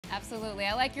Absolutely.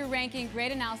 I like your ranking.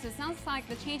 Great analysis. Sounds like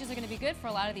the changes are going to be good for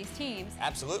a lot of these teams.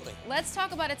 Absolutely. Let's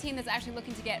talk about a team that's actually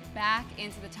looking to get back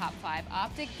into the top 5,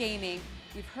 Optic Gaming.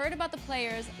 We've heard about the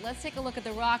players. Let's take a look at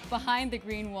the rock behind the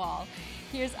green wall.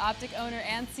 Here's Optic owner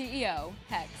and CEO,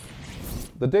 Hex.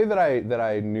 The day that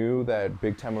I knew that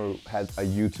Bigtymer had a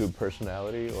YouTube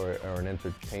personality or an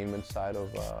entertainment side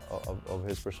of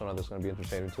his persona that's going to be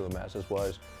entertaining to the masses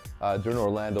was during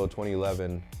Orlando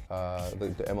 2011,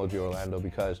 the MLG Orlando,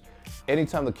 because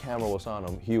anytime the camera was on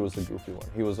him, he was the goofy one.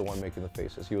 He was the one making the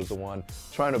faces. He was the one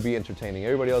trying to be entertaining.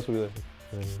 Everybody else would be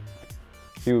like,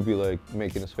 he would be like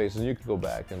making his faces. And you could go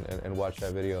back and watch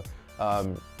that video.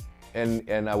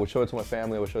 And I would show it to my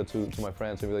family, I would show it to my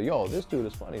friends, and be like, yo, this dude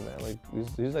is funny, man. Like,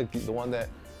 he's like the one that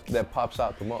pops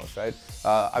out the most, right?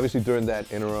 Obviously, during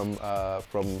that interim,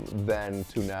 from then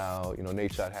to now, you know,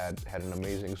 Nadeshot had an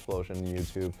amazing explosion in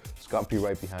YouTube, Scumpy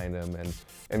right behind him,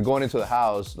 and going into the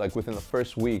house, like within the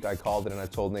first week, I called it and I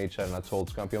told Nadeshot and I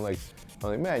told Scumpy, I'm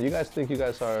like, man, you guys think you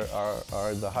guys are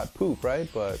the hot poop, right?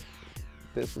 But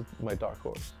this is my dark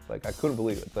horse. Like, I couldn't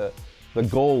believe it. The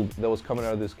gold that was coming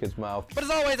out of this kid's mouth. But as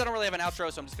always, I don't really have an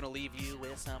outro, so I'm just gonna leave you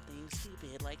with something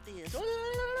stupid like this.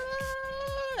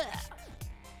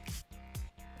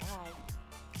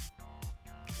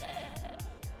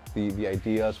 The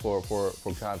ideas for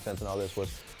content and all this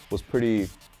was pretty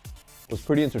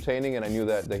entertaining, and I knew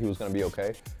that he was gonna be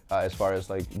okay as far as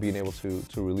like being able to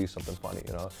release something funny,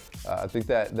 you know. I think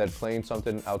that playing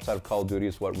something outside of Call of Duty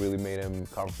is what really made him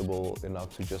comfortable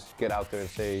enough to just get out there and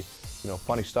say, you know,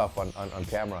 funny stuff on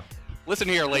camera. Listen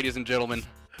here, ladies and gentlemen.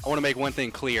 I want to make one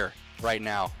thing clear right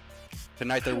now.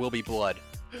 Tonight there will be blood.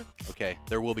 Okay,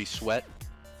 there will be sweat,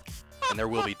 and there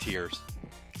will be tears.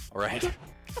 All right.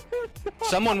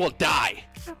 Someone will die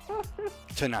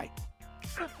tonight.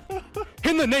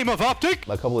 In the name of Optic!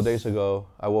 Like a couple of days ago,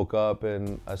 I woke up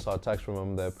and I saw a text from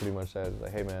him that pretty much said,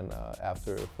 like, hey man,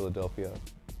 after Philadelphia,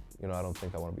 you know, I don't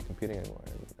think I want to be competing anymore.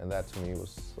 And that to me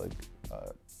was like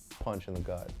a punch in the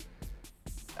gut.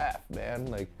 Man,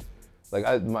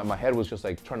 my head was just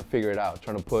like trying to figure it out,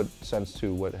 trying to put sense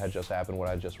to what had just happened, what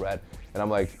I just read. And I'm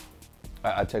like,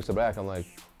 I texted back, I'm like,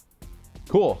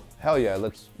 cool, hell yeah,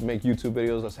 let's make YouTube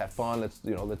videos, let's have fun,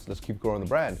 let's keep growing the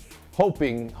brand.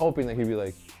 Hoping that he'd be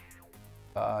like,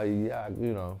 yeah,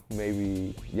 you know,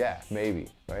 maybe,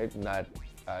 right?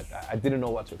 I didn't know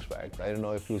what to expect. I didn't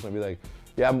know if he was gonna be like,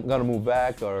 yeah, I'm gonna move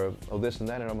back or this and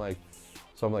that. And I'm like,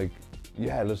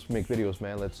 yeah, let's make videos,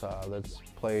 man. Let's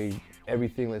play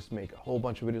everything. Let's make a whole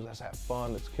bunch of videos. Let's have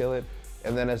fun. Let's kill it.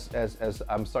 And then as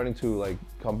I'm starting to like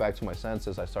come back to my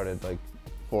senses, I started like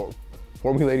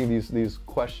formulating these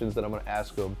questions that I'm gonna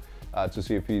ask him to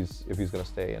see if he's gonna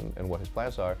stay and what his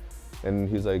plans are. And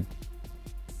he's like,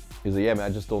 yeah, man, I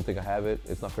just don't think I have it.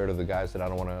 It's not fair to the guys that I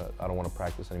don't wanna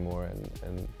practice anymore.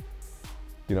 And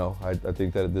you know, I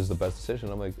think that this is the best decision.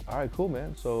 I'm like, all right, cool,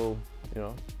 man. So, you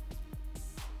know,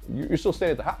 you're still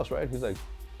staying at the house, right? He's like,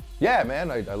 yeah, man,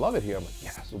 I love it here. I'm like,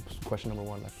 yeah, so question number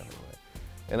one, that's right.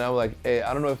 And I'm like, hey,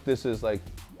 I don't know if this is like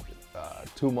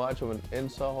too much of an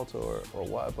insult or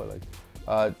what, but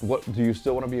like, what do you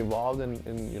still want to be involved in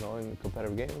you know, in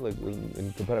competitive games, like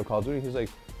in competitive Call of Duty? He's like,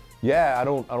 yeah, I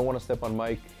don't want to step on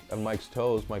Mike's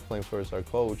toes. Mike Flamesword is our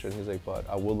coach, and he's like, but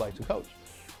I would like to coach.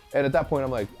 And at that point, I'm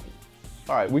like,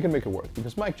 all right, we can make it work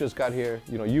because Mike just got here.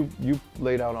 You know, you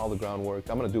lay down all the groundwork.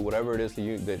 I'm gonna do whatever it is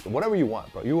that whatever you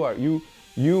want, bro.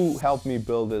 You helped me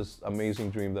build this amazing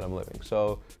dream that I'm living.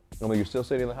 So I'm like, you're still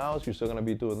sitting in the house. You're still gonna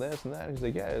be doing this and that. And he's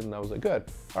like, yeah. And I was like, good.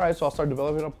 All right, so I'll start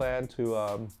developing a plan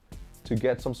to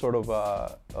get some sort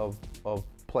of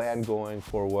plan going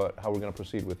for how we're gonna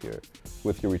proceed with your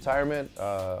retirement,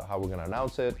 how we're gonna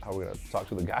announce it, how we're gonna talk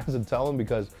to the guys and tell them,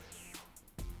 because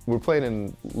we're playing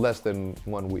in less than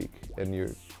 1 week and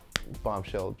you're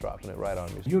bombshell dropping it right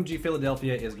on me. UMG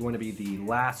Philadelphia is going to be the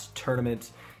last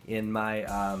tournament in my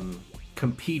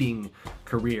competing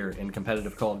career in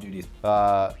competitive Call of Duty.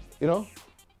 You know,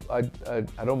 I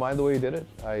don't mind the way he did it.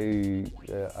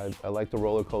 I like the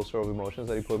roller coaster of emotions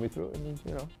that he put me through, and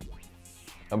you know,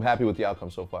 I'm happy with the outcome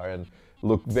so far and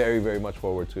look very, very much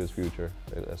forward to his future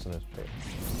as an entertainer.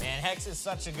 Man, Hex is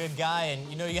such a good guy, and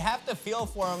you know, you have to feel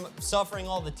for him suffering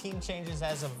all the team changes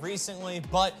as of recently,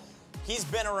 but he's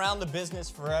been around the business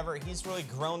forever. He's really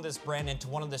grown this brand into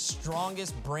one of the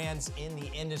strongest brands in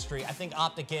the industry. I think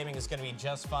Optic Gaming is going to be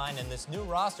just fine, and this new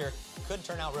roster could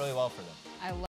turn out really well for them.